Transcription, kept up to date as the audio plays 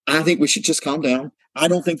I think we should just calm down. I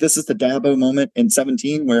don't think this is the Dabo moment in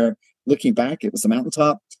 17 where, looking back, it was the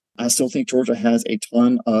mountaintop. I still think Georgia has a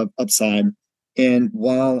ton of upside. And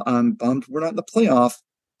while I'm bummed we're not in the playoff,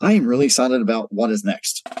 I am really excited about what is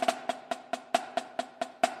next.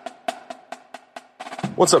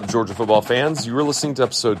 What's up, Georgia football fans? You were listening to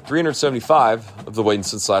episode 375 of the Waiting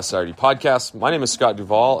Since Last Saturday podcast. My name is Scott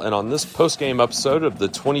Duvall, and on this post-game episode of the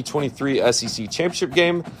 2023 SEC Championship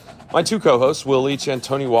game, my two co-hosts, Will Leach and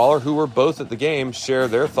Tony Waller, who were both at the game, share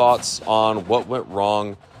their thoughts on what went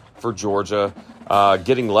wrong for Georgia,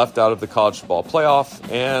 getting left out of the college football playoff,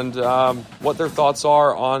 and what their thoughts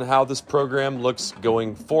are on how this program looks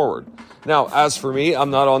going forward. Now, as for me,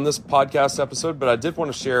 I'm not on this podcast episode, but I did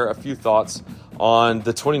want to share a few thoughts on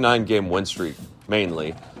the 29-game win streak,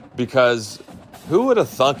 mainly, because who would have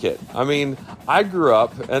thunk it? I mean, I grew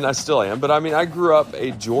up, and I still am, but I grew up a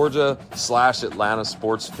Georgia/Atlanta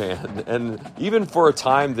sports fan, and even for a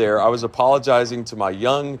time there, I was apologizing to my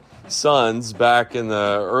young sons back in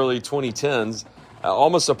the early 2010s,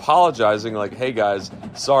 almost apologizing like, hey guys,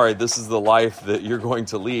 sorry, this is the life that you're going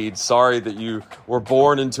to lead. Sorry that you were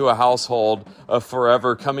born into a household of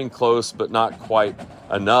forever coming close, but not quite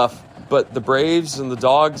enough. But the Braves and the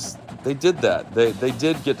Dogs, they did that. They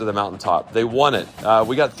did get to the mountaintop. They won it.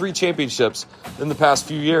 We got 3 championships in the past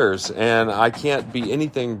few years, and I can't be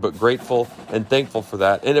anything but grateful and thankful for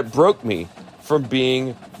that. And it broke me from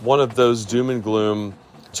being one of those doom and gloom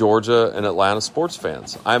Georgia and Atlanta sports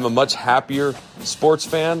fans. I'm a much happier sports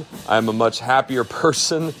fan. I'm a much happier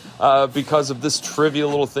person because of this trivial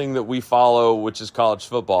little thing that we follow, which is college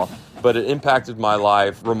football. But it impacted my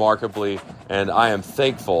life remarkably, and I am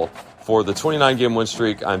thankful for the 29-game win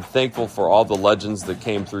streak. I'm thankful for all the legends that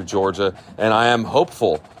came through Georgia, and I am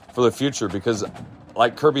hopeful for the future because,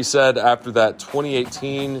 like Kirby said after that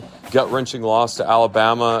 2018 gut-wrenching loss to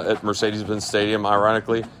Alabama at Mercedes-Benz Stadium,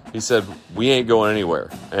 ironically, he said, we ain't going anywhere.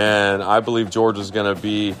 And I believe Georgia's going to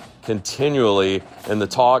be continually in the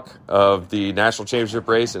talk of the national championship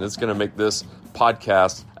race, and it's going to make this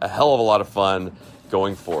podcast a hell of a lot of fun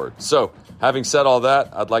going forward. So, having said all that,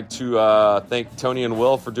 I'd like to thank Tony and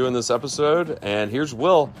Will for doing this episode. And here's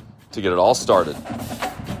Will to get it all started.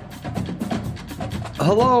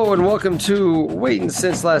 Hello and welcome to Waiting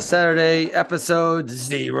Since Last Saturday, episode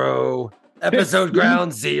 0. Episode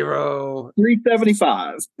ground 0.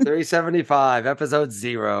 375. 375, episode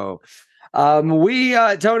 0.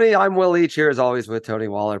 Tony, I'm Will Leach here as always with Tony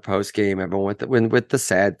Waller post game. Everyone with the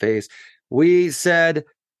sad face. We said,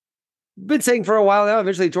 been saying for a while now,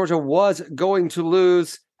 eventually Georgia was going to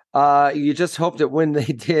lose. You just hoped that when they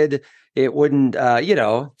did, it wouldn't,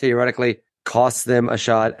 theoretically cost them a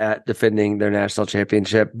shot at defending their national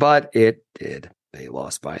championship, but it did. They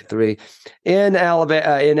lost by 3 in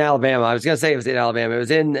Alabama. I was going to say it was in Alabama. It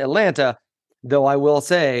was in Atlanta, though I will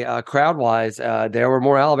say, crowd-wise, there were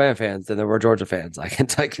more Alabama fans than there were Georgia fans. I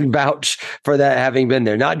can vouch for that having been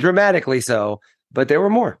there. Not dramatically so, but there were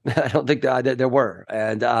more. I don't think that there were.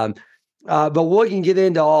 And but we can get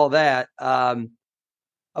into all that.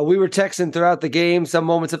 We were texting throughout the game, some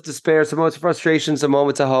moments of despair, some moments of frustration, some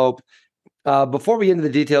moments of hope. Before we get into the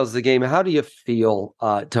details of the game, how do you feel,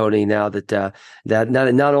 Tony, now that that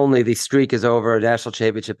not only the streak is over, national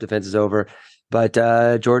championship defense is over, but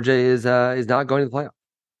Georgia is not going to the playoff?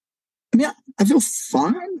 I mean, I feel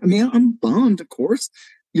fine. I mean, I'm bummed, of course.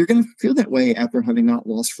 You're going to feel that way after having not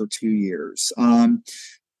lost for 2 years.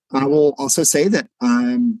 I will also say that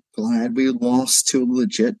I'm glad we lost to a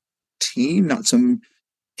legit team, not some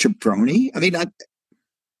jabroni. I mean,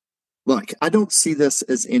 I don't see this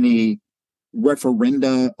as any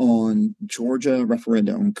referenda on Georgia,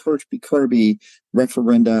 referenda on Kirby,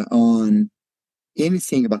 referenda on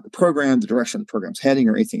anything about the program, the direction the program's heading,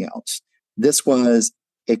 or anything else. This was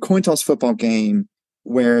a coin toss football game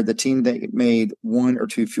where the team that made 1 or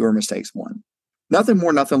 2 fewer mistakes won. Nothing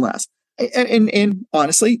more, nothing less. And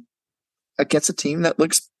honestly, against a team that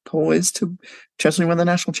looks poised to potentially win the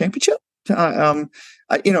national championship. We'll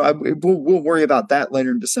worry about that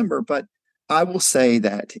later in December, but I will say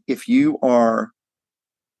that if you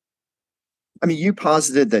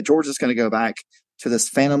posited that Georgia's going to go back to this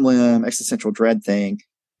phantom limb, existential dread thing.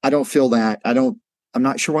 I don't feel that. I'm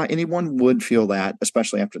not sure why anyone would feel that,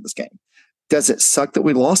 especially after this game. Does it suck that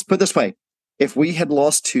we lost? Put it this way. If we had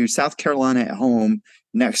lost to South Carolina at home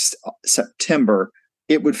next September,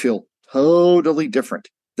 it would feel totally different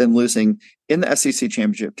than losing in the SEC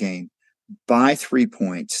championship game by 3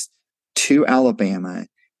 points to Alabama.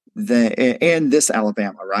 And this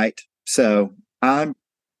Alabama, right? So I'm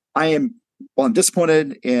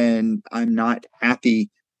disappointed and I'm not happy.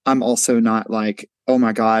 I'm also not like, oh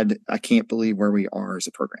my God, I can't believe where we are as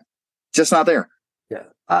a program. Just not there. Yeah.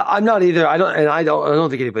 I'm not either. I don't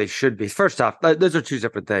think anybody should be. First off, those are two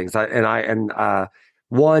separate things.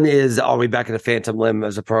 One is, are we back in the phantom limb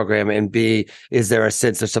as a program? And B, is there a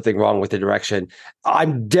sense there's something wrong with the direction?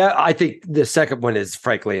 I think the second one is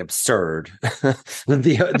frankly absurd.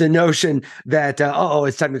 The notion that,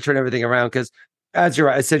 it's time to turn everything around, because as you're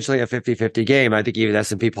right, essentially a 50-50 game. I think even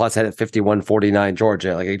S&P Plus had it 51-49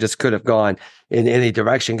 Georgia. Like, it just could have gone in any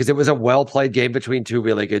direction because it was a well-played game between two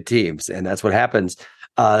really good teams. And that's what happens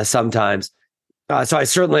sometimes. So I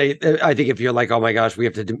think if you're like, oh my gosh, we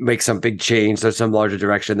have to make some big change, there's some larger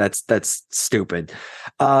direction, that's stupid.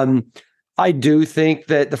 I do think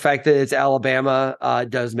that the fact that it's Alabama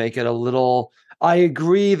does make it a little. I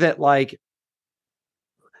agree that, like,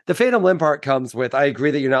 the Phantom Limb part comes with, I agree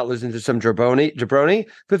that you're not losing to some jabroni,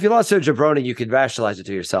 but if you lost to a jabroni, you could rationalize it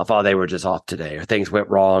to yourself. Oh, they were just off today, or things went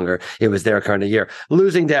wrong, or it was their kind of year.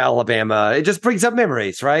 Losing to Alabama, it just brings up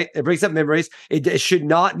memories, right? It brings up memories. It should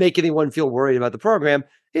not make anyone feel worried about the program.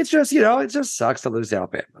 It's just, it just sucks to lose to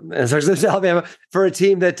Alabama. It sucks to lose to Alabama for a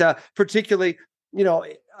team that particularly,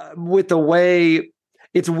 with the way.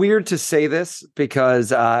 It's weird to say this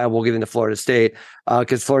because we'll get into Florida State,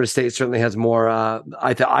 because Florida State certainly has more,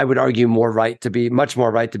 I would argue, much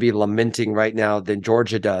more right to be lamenting right now than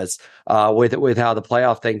Georgia does with how the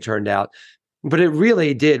playoff thing turned out. But it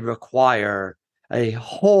really did require a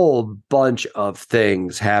whole bunch of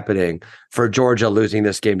things happening for Georgia losing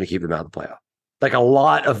this game to keep them out of the playoff. Like, a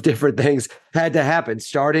lot of different things had to happen,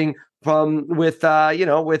 starting from with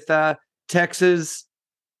Texas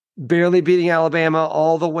barely beating Alabama,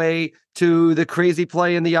 all the way to the crazy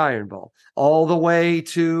play in the Iron Bowl, all the way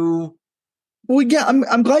to. Well, yeah,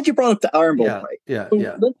 I'm glad you brought up the Iron Bowl play. Yeah.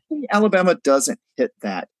 Let's say Alabama doesn't hit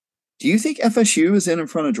that. Do you think FSU is in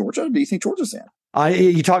front of Georgia? Or do you think Georgia's in?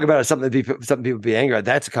 You talk about something people would be angry at.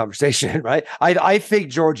 That's a conversation, right? I think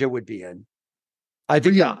Georgia would be in. I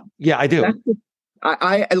think, yeah, I do.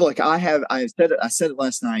 I said it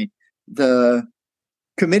last night. The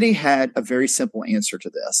committee had a very simple answer to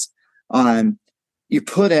this. You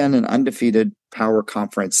put in an undefeated power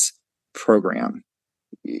conference program.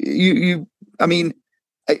 Put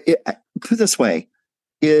it this way,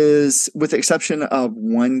 is, with the exception of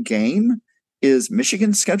one game, is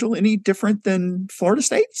Michigan's schedule any different than Florida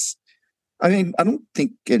State's? I mean, I don't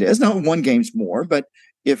think it is. Now, one game's more, but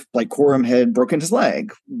if, like, Corum had broken his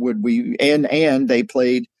leg, would we, and they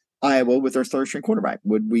played Iowa with their third string quarterback,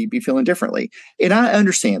 would we be feeling differently? And I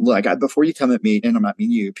understand, look, before you come at me, and I'm not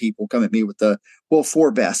mean you, people come at me with the,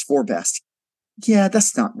 four best. Yeah,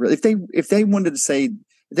 that's not really, if they wanted to say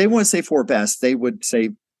four best, they would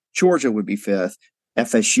say Georgia would be fifth,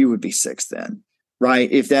 FSU would be sixth then,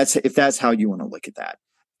 right? If that's how you want to look at that.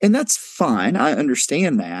 And that's fine. I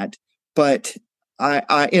understand that. But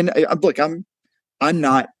look, I'm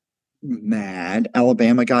not mad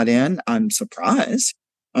Alabama got in. I'm surprised.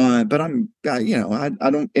 But I'm, I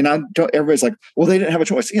don't, everybody's like, well, they didn't have a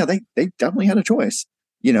choice. Yeah, they definitely had a choice.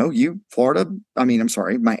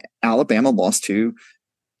 Alabama lost to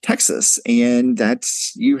Texas, and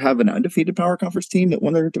you have an undefeated power conference team that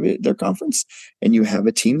won their conference, and you have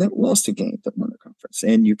a team that lost a game that won their conference.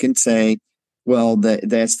 And you can say, well,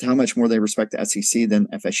 that's how much more they respect the SEC than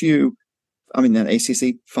FSU. Than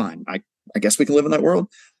ACC. Fine. I guess we can live in that world.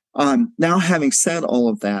 Now, having said all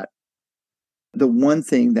of that, the one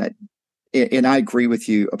thing that, and I agree with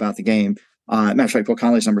you about the game. Matter of fact, Bill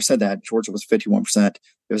Connolly's number said that Georgia was 51%.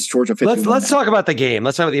 It was Georgia 51%. Let's talk about the game.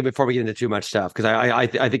 Let's talk about the game before we get into too much stuff, because I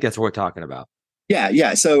think that's what we're talking about.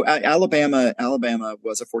 Yeah. So Alabama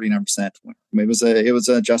was a 49%. It was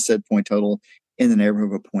an adjusted point total in the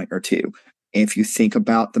neighborhood of a point or two. And if you think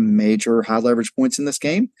about the major high leverage points in this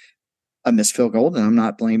game, a missed field goal, and I'm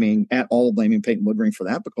not blaming Peyton Woodring for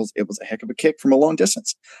that, because it was a heck of a kick from a long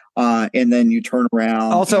distance. And then you turn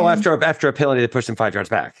around. Also, after a penalty that pushed him 5 yards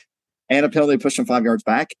back. And a penalty pushed him 5 yards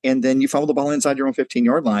back. And then you fumble the ball inside your own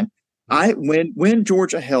 15-yard line. When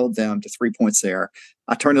Georgia held them to 3 points there,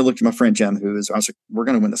 I turned and looked at my friend Jim, I was like, we're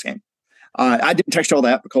going to win this game. I didn't text all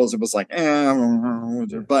that because it was like,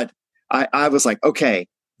 but I was like, okay,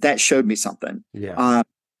 that showed me something. Yeah.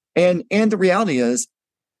 And the reality is,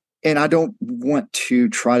 and I don't want to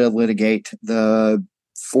try to litigate the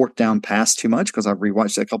fourth down pass too much, because I've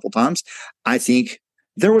rewatched it a couple times. I think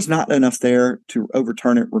there was not enough there to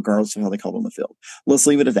overturn it, regardless of how they called on the field. Let's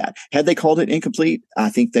leave it at that. Had they called it incomplete, I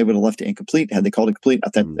think they would have left it incomplete. Had they called it complete,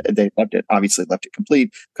 I think they left it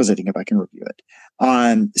complete, because they didn't go back and review it.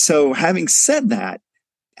 So having said that,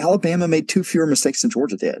 Alabama made 2 fewer mistakes than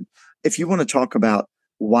Georgia did. If you want to talk about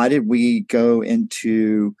why did we go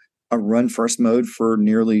into a run first mode for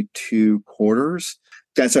nearly 2 quarters,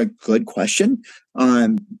 that's a good question.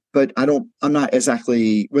 But I'm not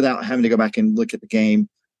exactly, without having to go back and look at the game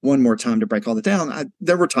one more time to break all that down.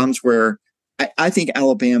 There were times where I think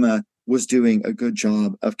Alabama was doing a good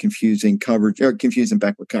job of confusing coverage or confusing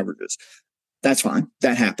backward coverages. That's fine.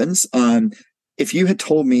 That happens. If you had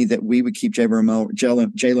told me that we would keep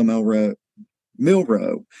Jalen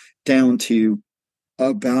Milroe down to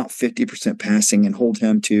about 50% passing and hold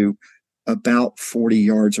him to about 40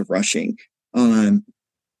 yards of rushing,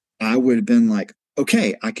 I would have been like,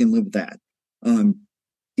 okay, I can live with that.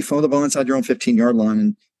 You throw the ball inside your own 15-yard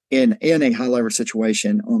line in a high leverage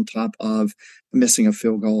situation on top of missing a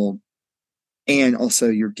field goal, and also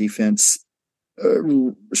your defense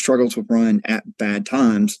struggles with run at bad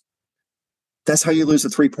times. That's how you lose a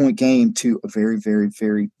 3-point game to a very, very,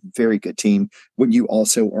 very, very good team when you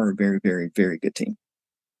also are a very, very, very good team.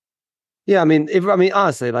 Yeah, I mean,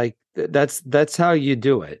 honestly, like that's how you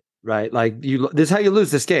do it, right? Like this is how you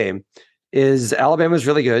lose this game. Is Alabama's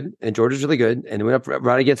really good and Georgia's really good, and they went up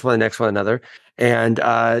right against one another. And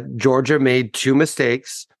Georgia made 2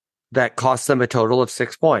 mistakes that cost them a total of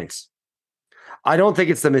 6 points. I don't think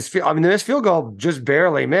it's the missed field. I mean, the missed field goal just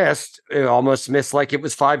barely missed. It almost missed like it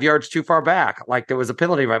was 5 yards too far back. Like there was a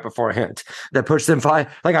penalty right beforehand that pushed them 5.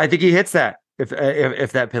 Like I think he hits that if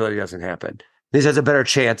that penalty doesn't happen. This has a better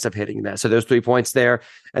chance of hitting that. So there's 3 points there,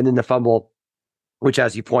 and then the fumble, which,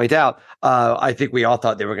 as you point out, I think we all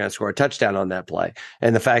thought they were going to score a touchdown on that play.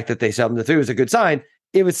 And the fact that they summed the 3 was a good sign.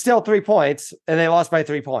 It was still 3 points, and they lost by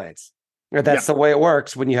 3 points. That's the way it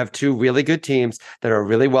works when you have 2 really good teams that are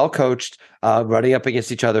really well coached, running up against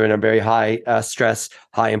each other in a very high stress,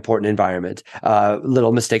 high important environment.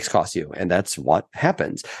 Little mistakes cost you, and that's what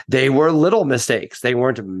happens. They were little mistakes. They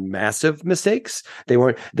weren't massive mistakes. They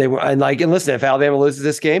were, and listen, if Alabama loses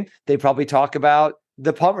this game, they probably talk about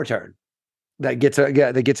the punt return that gets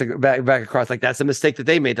back across. Like that's a mistake that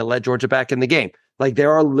they made to let Georgia back in the game. Like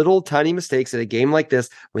there are little tiny mistakes in a game like this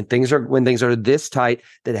when things are this tight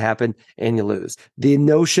that happen and you lose. The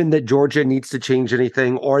notion that Georgia needs to change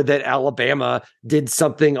anything or that Alabama did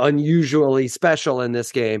something unusually special in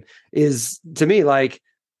this game is, to me, like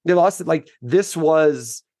they lost it. Like this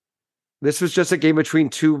was just a game between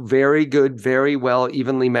 2 very good, very well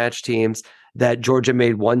evenly matched teams that Georgia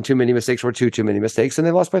made 1 too many mistakes or 2 too many mistakes, and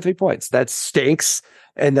they lost by 3 points. That stinks,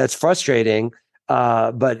 and that's frustrating.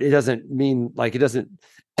 But it doesn't mean it doesn't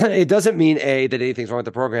mean that anything's wrong with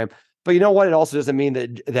the program. But you know what? It also doesn't mean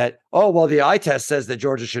that the eye test says that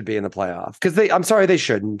Georgia should be in the playoff, because I'm sorry, they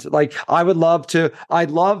shouldn't. Like I'd love to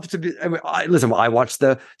be. Listen, I watched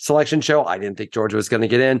the selection show. I didn't think Georgia was going to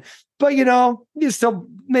get in, but you still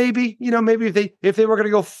maybe if they were going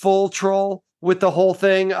to go full troll with the whole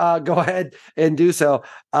thing, go ahead and do so.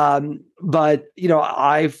 But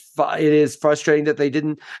it is frustrating that they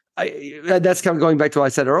didn't. That's kind of going back to what I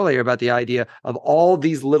said earlier about the idea of all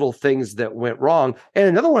these little things that went wrong. And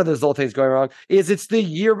another one of those little things going wrong is it's the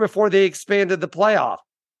year before they expanded the playoff,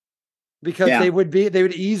 because they would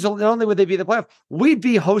easily, not only would they be in the playoff, we'd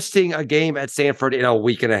be hosting a game at Sanford in a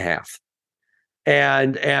week and a half.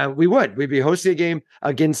 And we'd be hosting a game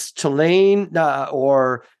against Tulane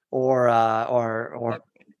or well,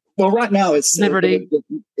 right now it's Liberty.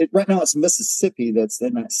 Right now it's Mississippi that's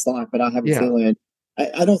in that slot, but I have a feeling.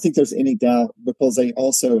 I don't think there's any doubt, because they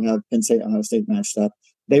also have Penn State, Ohio State matched up.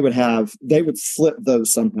 They would flip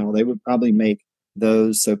those somehow. They would probably make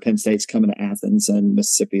those so Penn State's coming to Athens and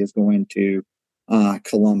Mississippi is going to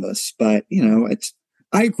Columbus. But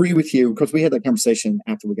I agree with you, because we had that conversation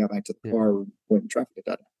after we got back to the car when traffic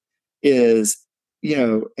got done. Is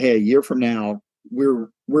hey, a year from now we're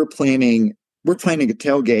planning a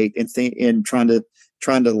tailgate and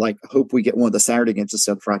trying to like hope we get one of the Saturday games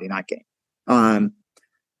instead of the Friday night game.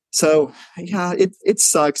 So yeah, it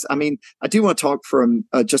sucks. I mean, I do want to talk for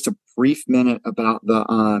just a brief minute about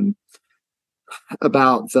a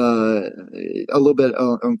little bit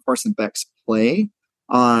on Carson Beck's play,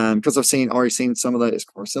 because I've already seen some of that. Is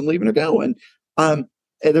Carson leaving or going? And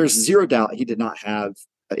there's zero doubt he didn't have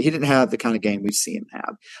the kind of game we've seen him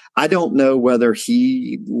have. I don't know whether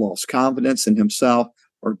he lost confidence in himself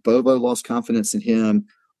or Bobo lost confidence in him,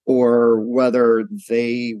 or whether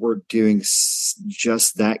they were doing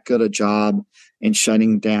just that good a job in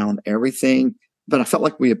shutting down everything. But I felt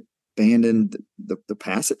like we abandoned the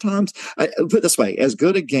pass at times. I put it this way: as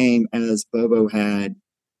good a game as Bobo had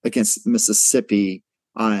against Mississippi,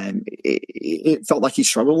 it felt like he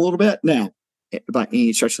struggled a little bit. Now, by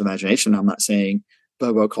any stretch of the imagination, I'm not saying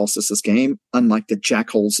Bobo cost us this game, unlike the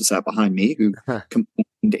jackholes that sat behind me who complained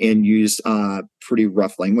and used pretty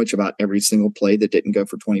rough language about every single play that didn't go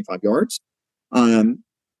for 25 yards.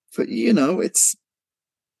 But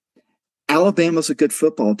Alabama's a good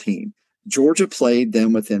football team. Georgia played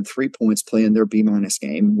them within 3 points playing their B-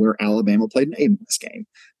 game, where Alabama played an A- game.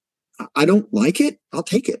 I don't like it. I'll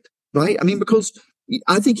take it, right? I mean, because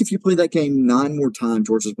I think if you play that game 9 more times,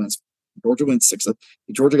 Georgia wins. Georgia wins six.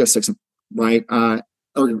 Georgia got six, right? Or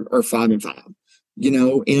 5-5.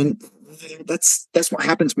 And that's what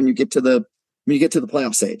happens when you get to the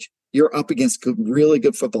playoff stage. You're up against really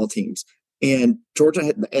good football teams, and Georgia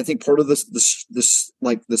had, I think part of this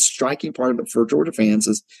like the striking part of it for Georgia fans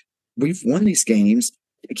is we've won these games.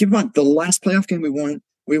 Keep in mind the last playoff game we won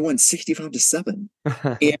 65-7,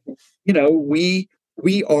 and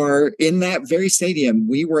we are in that very stadium.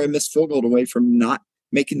 We were a missed field goal away from not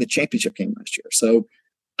making the championship game last year. So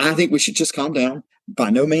I think we should just calm down. By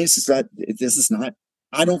no means is that this is not.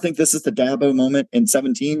 I don't think this is the Dabo moment in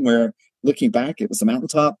 2017 where looking back it was a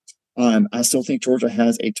mountaintop. I still think Georgia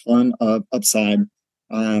has a ton of upside.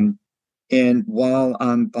 And while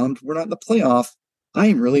I'm bummed we're not in the playoff, I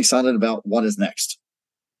am really excited about what is next.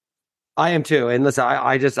 I am too. And listen,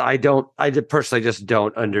 I personally just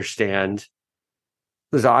don't understand.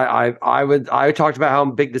 Listen, I talked about how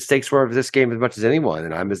big the stakes were of this game as much as anyone,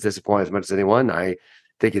 and I'm as disappointed as much as anyone. I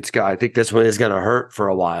think this one is going to hurt for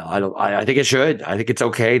a while. I think it should. I think it's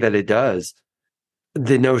okay that it does.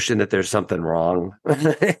 The notion that there's something wrong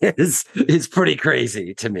is pretty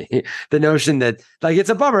crazy to me. The notion that like it's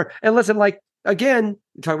a bummer. And listen, like again,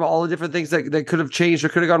 talk about all the different things that could have changed or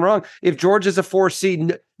could have gone wrong. If Georgia's a 4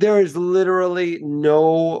 seed, there is literally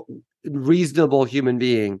no reasonable human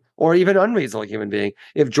being or even unreasonable human being,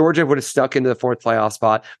 if Georgia would have stuck into the 4th playoff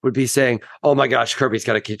spot, would be saying, "Oh my gosh, Kirby's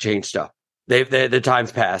got to change stuff. The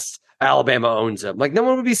time's passed. Alabama owns them." Like no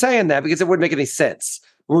one would be saying that because it wouldn't make any sense.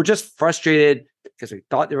 We're just frustrated because we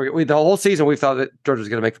thought the whole season we thought that Georgia was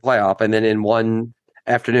going to make the playoff, and then in one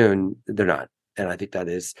afternoon they're not. And I think that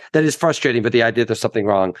is frustrating. But the idea there's something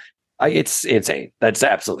wrong, it's insane. That's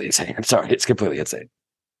absolutely insane. I'm sorry, it's completely insane.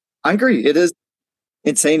 I agree. It is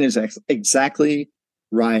insane. Is exactly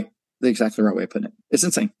right. The exactly right way of putting it. It's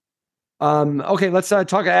insane. Okay, let's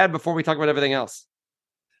talk ad before we talk about everything else.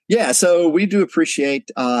 Yeah, so we do appreciate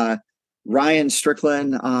Ryan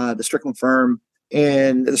Strickland, the Strickland Firm,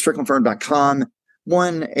 and the StricklandFirm.com.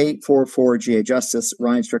 1-844-GA Justice.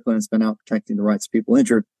 Ryan Strickland has been out protecting the rights of people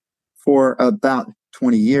injured for about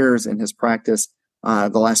 20 years in his practice,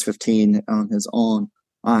 the last 15 on his own.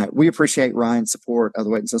 We appreciate Ryan's support of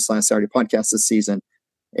the Waiting Since Last Saturday podcast this season.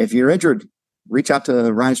 If you're injured, reach out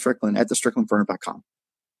to Ryan Strickland at thestricklandfirm.com.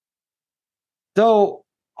 So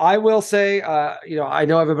I will say, I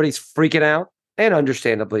know everybody's freaking out, and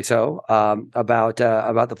understandably so, about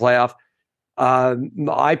the playoff.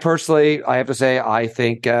 I personally, I have to say, I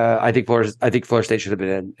think Florida State should have been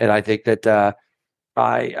in, and I think that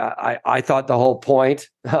I thought the whole point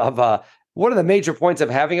of one of the major points of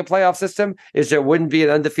having a playoff system is there wouldn't be an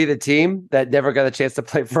undefeated team that never got a chance to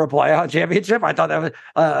play for a playoff championship. I thought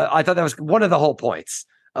that was one of the whole points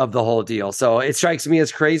of the whole deal. So it strikes me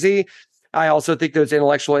as crazy. I also think there's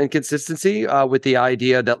intellectual inconsistency with the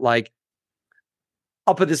idea that, like,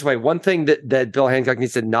 I'll put it this way. One thing that Bill Hancock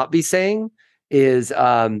needs to not be saying is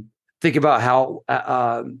think about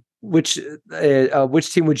how which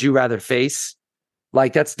team would you rather face?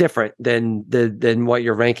 Like that's different than what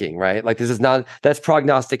you're ranking, right? Like that's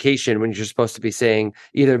prognostication when you're supposed to be saying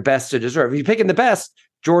either best or deserve. If you're picking the best,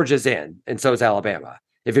 Georgia's in, and so is Alabama.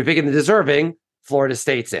 If you're picking the deserving, Florida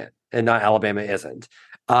State's in, and not Alabama isn't.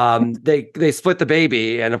 They split the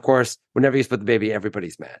baby, and of course, whenever you split the baby,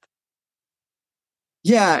 everybody's mad.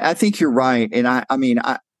 Yeah, I think you're right, and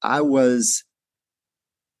I was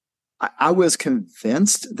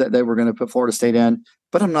convinced that they were going to put Florida State in,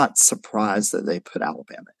 but I'm not surprised that they put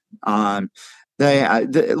Alabama in.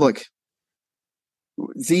 Look,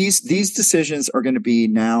 these decisions are going to be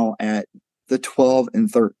now at the 12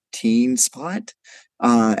 and 13 spot,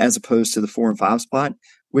 as opposed to the 4 and 5 spot,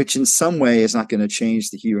 which in some way is not going to change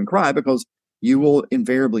the hue and cry because you will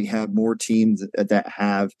invariably have more teams that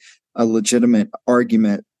have a legitimate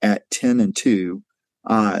argument at 10 and 2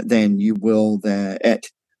 than you will at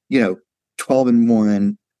 12 and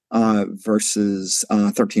 1 versus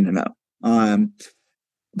 13 and 0.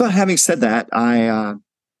 But having said that,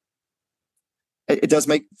 it does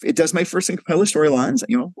make for some compelling storylines.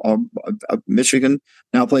 Michigan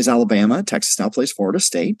now plays Alabama. Texas now plays Florida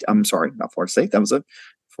State. I'm sorry, not Florida State. That was a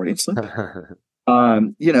Freudian slip.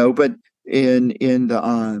 But in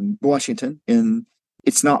the Washington,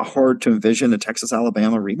 it's not hard to envision a Texas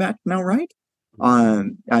Alabama rematch now, right?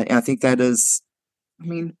 I think that is. I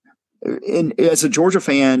mean, as a Georgia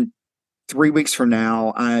fan, 3 weeks from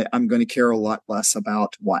now, I'm going to care a lot less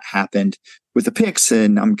about what happened with the picks,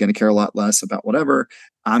 and I'm going to care a lot less about whatever.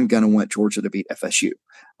 I'm going to want Georgia to beat FSU.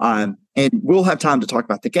 And we'll have time to talk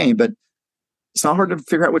about the game, but it's not hard to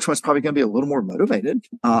figure out which one's probably going to be a little more motivated.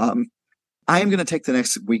 I am going to take the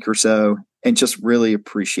next week or so and just really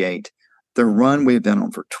appreciate the run we've been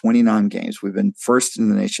on for 29 games. We've been first in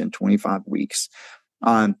the nation 25 weeks.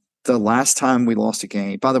 The last time we lost a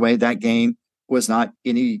game, by the way, that game was not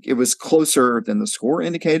it was closer than the score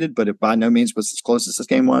indicated, but it by no means was as close as this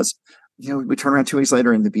game was. We turned around 2 weeks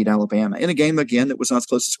later and beat Alabama in a game again that was not as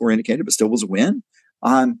close as score indicated, but still was a win.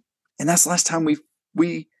 And that's the last time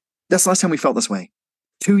that's the last time we felt this way.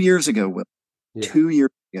 2 years ago, Will. Yeah. 2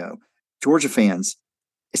 years ago. Georgia fans,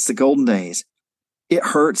 it's the golden days. It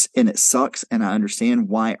hurts and it sucks, and I understand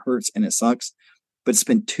why it hurts and it sucks, but it's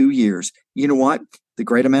been 2 years. You know what? The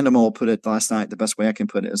great Amanda Mole put it last night. The best way I can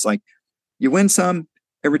put it is like, you win some,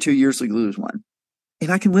 every 2 years you lose one.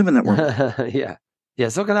 And I can live in that world. Yeah. Yeah,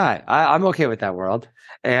 so can I. I'm okay with that world.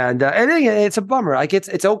 And it's a bummer. Like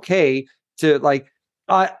it's okay to like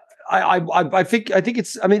I think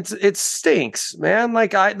it stinks, man.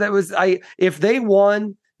 Like if they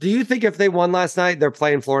won, do you think if they won last night, they're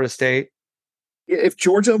playing Florida State? If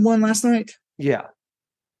Georgia won last night? Yeah.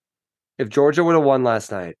 If Georgia would have won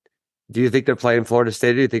last night, do you think they're playing Florida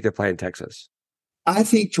State or do you think they're playing Texas? I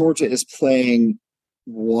think Georgia is playing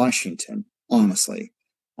Washington, honestly.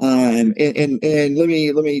 And let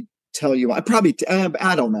me tell you, I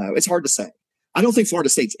don't know. It's hard to say. I don't think Florida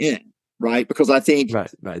State's in, right? Because I think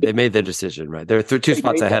right. They made their decision, right? They're 2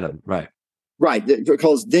 spots ahead of them, right? Right,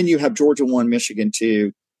 because then you have Georgia 1, Michigan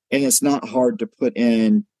 2, and it's not hard to put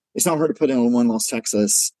in. It's not hard to put in a 1-loss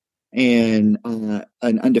Texas and an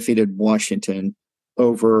undefeated Washington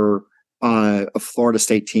over a Florida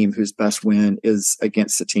State team whose best win is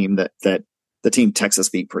against the team that the team Texas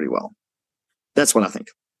beat pretty well. That's what I think.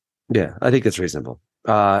 Yeah, I think that's reasonable.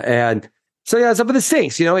 And so yeah, but it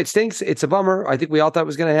stinks. It stinks. It's a bummer. I think we all thought it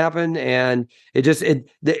was going to happen, and it's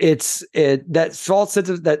that false sense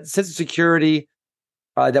of security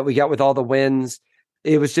that we got with all the wins.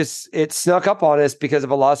 It snuck up on us because of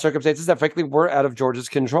a lot of circumstances that frankly were out of Georgia's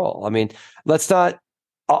control. I mean,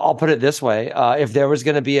 I'll put it this way: if there was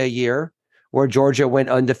going to be a year where Georgia went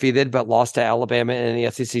undefeated but lost to Alabama in the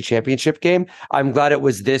SEC championship game, I'm glad it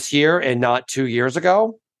was this year and not 2 years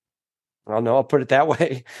ago. I don't know. I'll put it that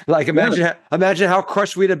way. Like, imagine how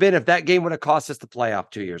crushed we'd have been if that game would have cost us the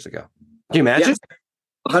playoff 2 years ago. Can you imagine?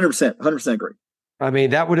 100% agree. I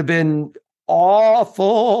mean, that would have been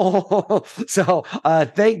awful. So,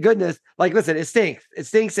 thank goodness. Like, listen, it stinks. It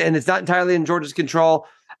stinks, and it's not entirely in Georgia's control.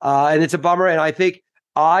 And it's a bummer. And I think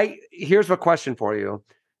here's my question for you: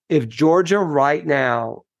 if Georgia right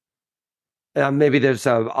now, maybe there's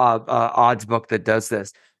a odds book that does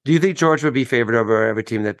this. Do you think Georgia would be favored over every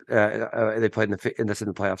team that they played in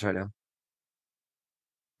the playoffs right now?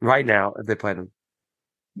 Right now, if they played them,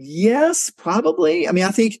 yes, probably. I mean, I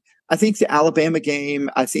think the Alabama game.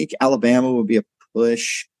 I think Alabama would be a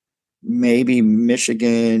push. Maybe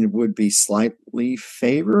Michigan would be slightly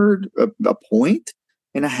favored, a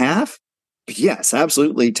 1.5. But yes,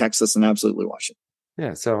 absolutely Texas and absolutely Washington.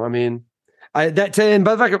 Yeah. So I mean, but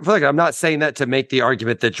I'm not saying that to make the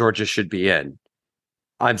argument that Georgia should be in.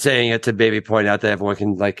 I'm saying it to maybe point out that everyone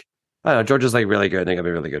can I don't know, Georgia's really good. They're going to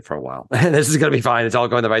be really good for a while. And this is going to be fine. It's all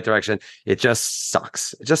going the right direction. It just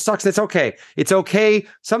sucks. It just sucks. It's okay. It's okay.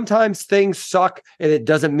 Sometimes things suck and it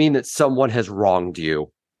doesn't mean that someone has wronged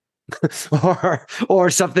you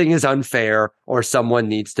or something is unfair or someone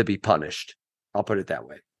needs to be punished. I'll put it that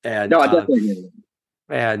way. And no, I definitely get it.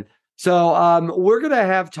 And so we're going to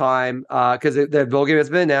have time because the bowl game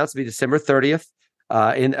has been announced to be December 30th.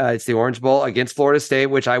 It's the Orange Bowl against Florida State,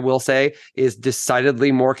 which I will say is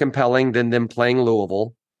decidedly more compelling than them playing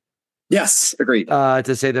Louisville. Yes, agreed.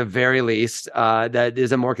 To say the very least, that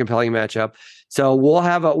is a more compelling matchup. So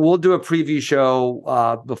we'll do a preview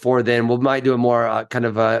show before then. We might do a more kind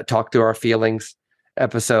of a talk through our feelings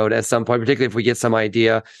episode at some point, particularly if we get some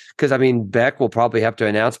idea. Because I mean, Beck will probably have to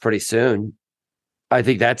announce pretty soon. I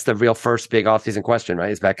think that's the real first big offseason question,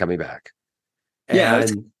 right? Is Beck coming back? Yeah.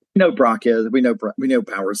 We know Brock is. We know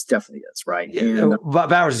Bowers definitely is, right? And,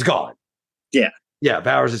 Bowers is gone. Yeah,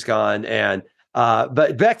 Bowers is gone, and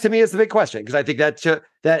but Beck to me is the big question because I think that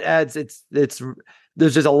adds it's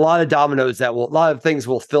there's just a lot of dominoes a lot of things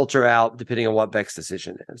will filter out depending on what Beck's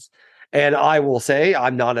decision is. And I will say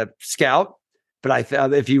I'm not a scout, but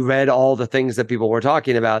if you read all the things that people were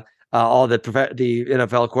talking about. All the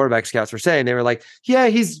NFL quarterback scouts were saying, they were like, yeah,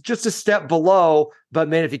 he's just a step below, but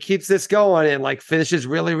man, if he keeps this going and finishes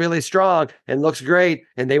really, really strong and looks great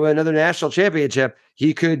and they win another national championship,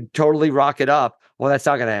 he could totally rock it up. Well, that's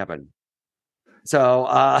not going to happen. So,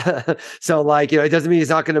 it doesn't mean he's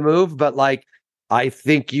not going to move, but I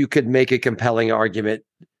think you could make a compelling argument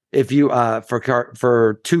if you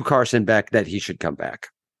to Carson Beck that he should come back.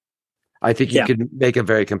 I think you could make a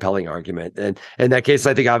very compelling argument. And in that case,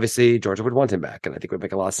 I think obviously Georgia would want him back. And I think it would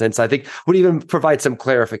make a lot of sense. I think would even provide some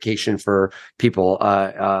clarification for people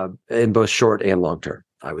in both short and long term,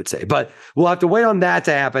 I would say. But we'll have to wait on that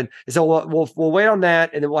to happen. So we'll wait on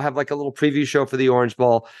that, and then we'll have like a little preview show for the Orange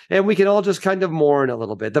Bowl, and we can all just kind of mourn a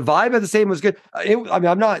little bit. The vibe of the stadium was good. I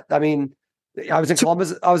was in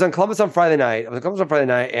Columbus. I was on Columbus on Friday night.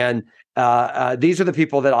 And these are the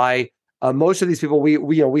people that most of these people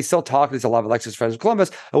we still talk. There's a lot of Alexis friends in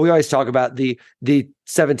Columbus, and we always talk about the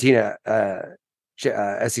 17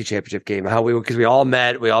 SC championship game. Because we all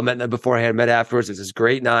met beforehand, met afterwards. It was this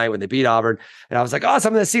great night when they beat Auburn, and I was like, oh,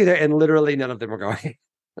 something to see you there, and literally none of them were going.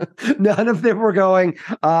 None of them were going.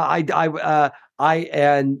 I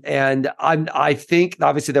think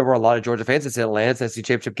obviously there were a lot of Georgia fans. It's in Atlanta, SC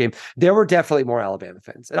championship game. There were definitely more Alabama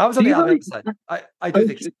fans, and I was on the Alabama side. I do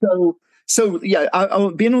think so. So yeah,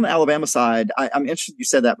 being on the Alabama side, I'm interested you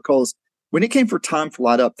said that, because when it came for time for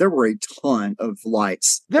light up, there were a ton of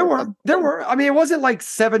lights. There were. I mean, it wasn't like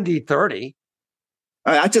 70-30.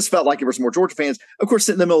 I just felt like there was more Georgia fans. Of course,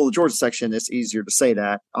 in the middle of the Georgia section, it's easier to say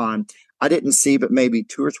that. I didn't see but maybe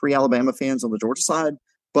 2 or 3 Alabama fans on the Georgia side.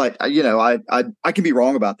 But, I can be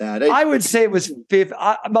wrong about that. I would say it was if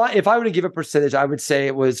I were to give a percentage, I would say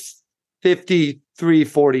it was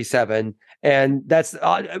 53-47. And that's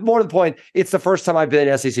more to the point. It's the first time I've been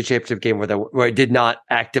in an SEC championship game where I did not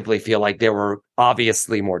actively feel like there were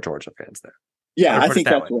obviously more Georgia fans there. Yeah, I think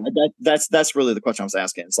that's really the question I was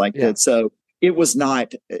asking. It's like so it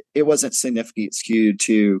wasn't significantly skewed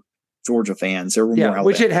to Georgia fans. There were more Alabama.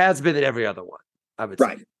 Which it has been in every other one. I would say.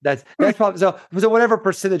 Right. That's probably so whatever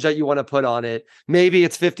percentage that you want to put on it, maybe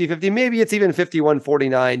it's 50-50, maybe it's even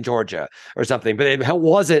 51-49 Georgia or something, but it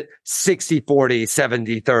wasn't 60-40,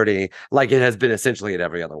 70-30 like it has been essentially at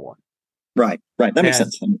every other one. Right. That makes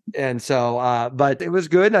sense. And so, but it was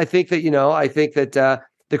good. And I think that,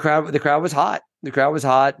 the crowd was hot. The crowd was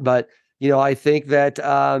hot, but, I think that,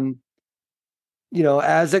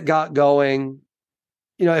 as it got going,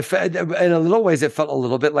 in a little ways, it felt a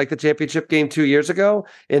little bit like the championship game 2 years ago,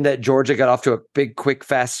 in that Georgia got off to a big, quick,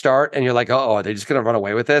 fast start, and you're like, oh, are they just going to run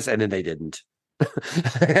away with this? And then they didn't,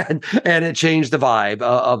 and it changed the vibe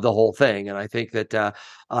of the whole thing. And I think that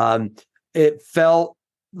it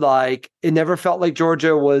never felt like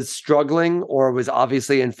Georgia was struggling or was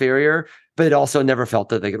obviously inferior, but it also never felt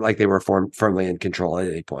that they were firmly in control at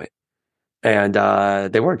any point. And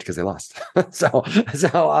they weren't, because they lost. But I thought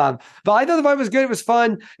the vibe was good. It was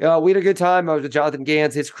fun. We had a good time. I was with Jonathan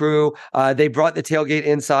Gans, his crew. They brought the tailgate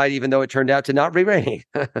inside, even though it turned out to not be raining.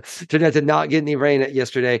 Turned out to not get any rain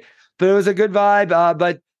yesterday. But it was a good vibe.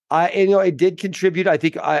 But it did contribute. I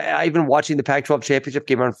think I even watching the Pac-12 championship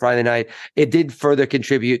game on Friday night, it did further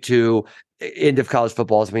contribute to end of college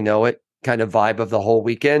football as we know it kind of vibe of the whole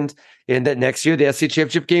weekend. And that next year, the SC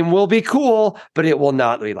championship game will be cool, but it will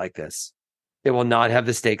not be like this. It will not have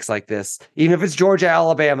the stakes like this. Even if it's Georgia,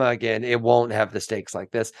 Alabama again, it won't have the stakes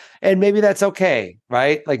like this. And maybe that's okay,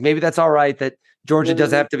 right? Like maybe that's all right that Georgia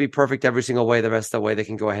doesn't have to be perfect every single way. The rest of the way they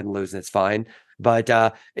can go ahead and lose, and it's fine. But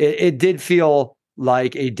it did feel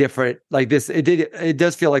like a different, like this. It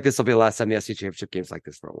does feel like this will be the last time the SEC championship games like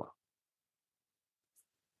this for a while.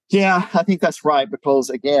 Yeah, I think that's right,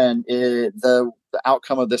 because again, the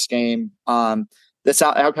outcome of this game, outcome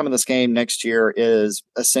of this game next year is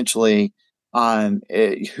essentially.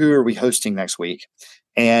 Who are we hosting next week?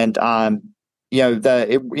 And it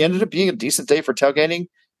ended up being a decent day for tailgating.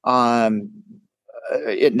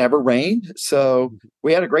 It never rained, so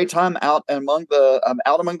we had a great time out among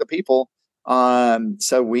the people.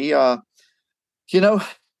 So we,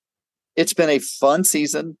 it's been a fun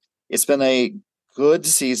season. It's been a good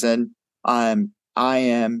season. I'm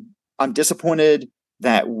disappointed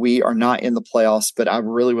that we are not in the playoffs, but I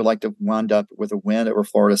really would like to wind up with a win over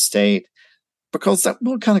Florida State, because that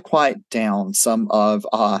will kind of quiet down some of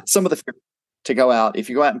the fear to go out. If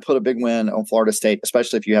you go out and put a big win on Florida State,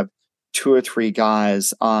 especially if you have two or three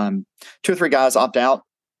guys opt out,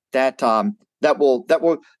 that will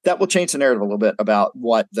change the narrative a little bit about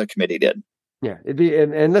what the committee did. Yeah, it'd be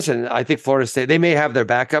and listen, I think Florida State, they may have their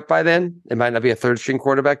backup by then. It might not be a third string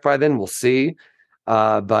quarterback by then. We'll see.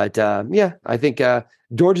 But I think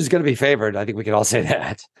Georgia's going to be favored. I think we can all say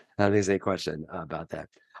that. I don't think there's any question about that.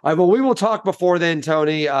 All right, well, we will talk before then,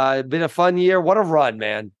 Tony. Been a fun year. What a run,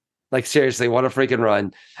 man. Like, seriously, what a freaking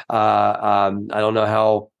run. I don't know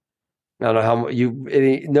how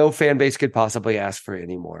no fan base could possibly ask for it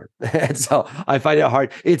anymore. And so I find it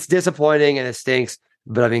hard. It's disappointing and it stinks,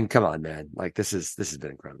 but I mean, come on, man. Like, this has been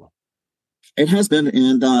incredible. It has been,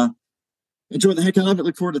 and enjoy the heck out of it.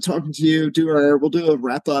 Look forward to talking to you. We'll do a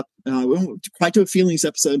wrap up. We won't quite do a feelings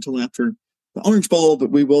episode until after the Orange Bowl,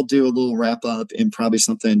 but we will do a little wrap up and probably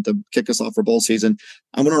something to kick us off for bowl season.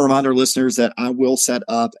 I want to remind our listeners that I will set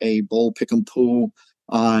up a bowl pick'em pool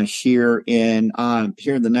here in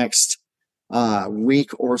the next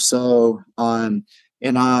week or so. And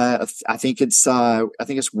I think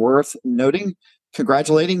it's worth noting,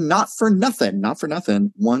 congratulating, not for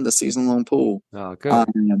nothing, won the season long pool. Oh, good.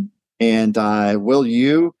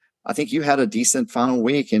 Will, I think you had a decent final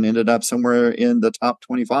week and ended up somewhere in the top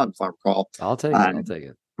 25, if I recall. I'll take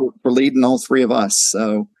it. For leading all three of us.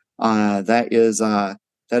 So that is a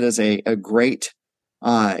great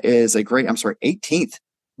 18th.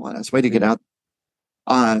 Well, that's way to get out.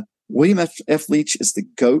 William F. Leach is the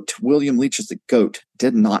GOAT. William Leach is the GOAT.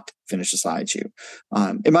 Did not finish beside you.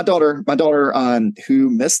 And my daughter, who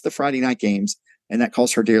missed the Friday night games, and that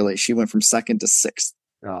cost her dearly. She went from second to sixth.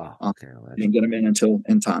 Oh, okay. Didn't get him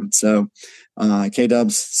in time. So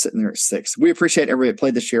K-Dub's sitting there at sixth. We appreciate everybody that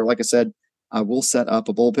played this year. Like I said, we'll set up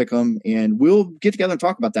a bowl pick'em, and we'll get together and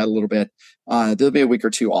talk about that a little bit. There'll be a week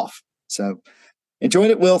or two off. So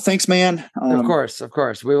enjoyed it, Will. Thanks, man. Of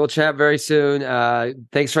course. We will chat very soon.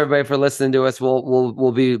 Thanks for everybody for listening to us.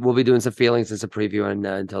 We'll be doing some feelings and some preview, and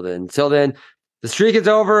until then, the streak is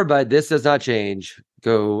over, but this does not change.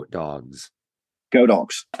 Go Dogs. Go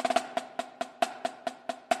Dogs.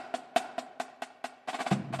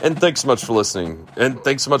 And thanks so much for listening. And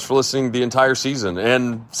thanks so much for listening the entire season.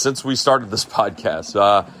 And since we started this podcast,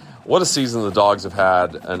 what a season the Dogs have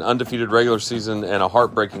had. An undefeated regular season and a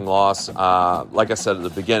heartbreaking loss. Like I said at the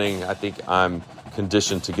beginning, I think I'm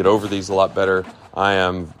conditioned to get over these a lot better. I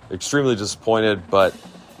am extremely disappointed, but,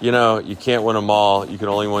 you can't win them all. You can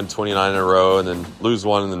only win 29 in a row and then lose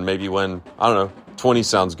one and then maybe win, 20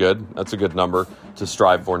 sounds good. That's a good number to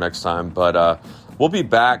strive for next time. But we'll be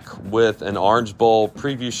back with an Orange Bowl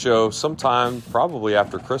preview show sometime probably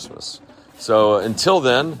after Christmas. So until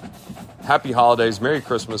then, happy holidays, Merry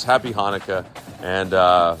Christmas, Happy Hanukkah, and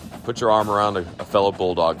put your arm around a fellow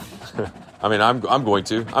Bulldog. I mean, I'm going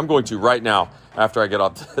to right now after I get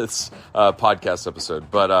off this podcast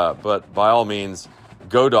episode. But by all means,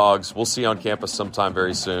 go Dogs. We'll see you on campus sometime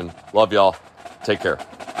very soon. Love y'all. Take care.